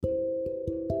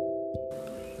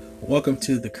Welcome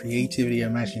to the Creativity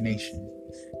Imagination.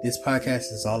 This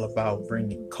podcast is all about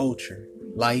bringing culture,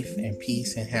 life, and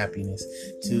peace and happiness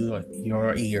to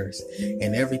your ears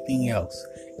and everything else.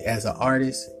 As an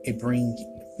artist, it brings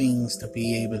things to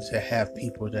be able to have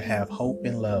people to have hope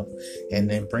and love, and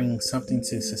then bring something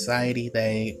to society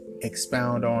they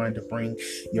expound on to bring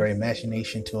your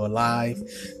imagination to alive,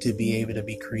 to be able to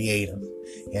be creative.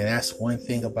 And that's one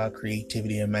thing about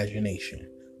creativity and imagination.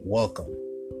 Welcome.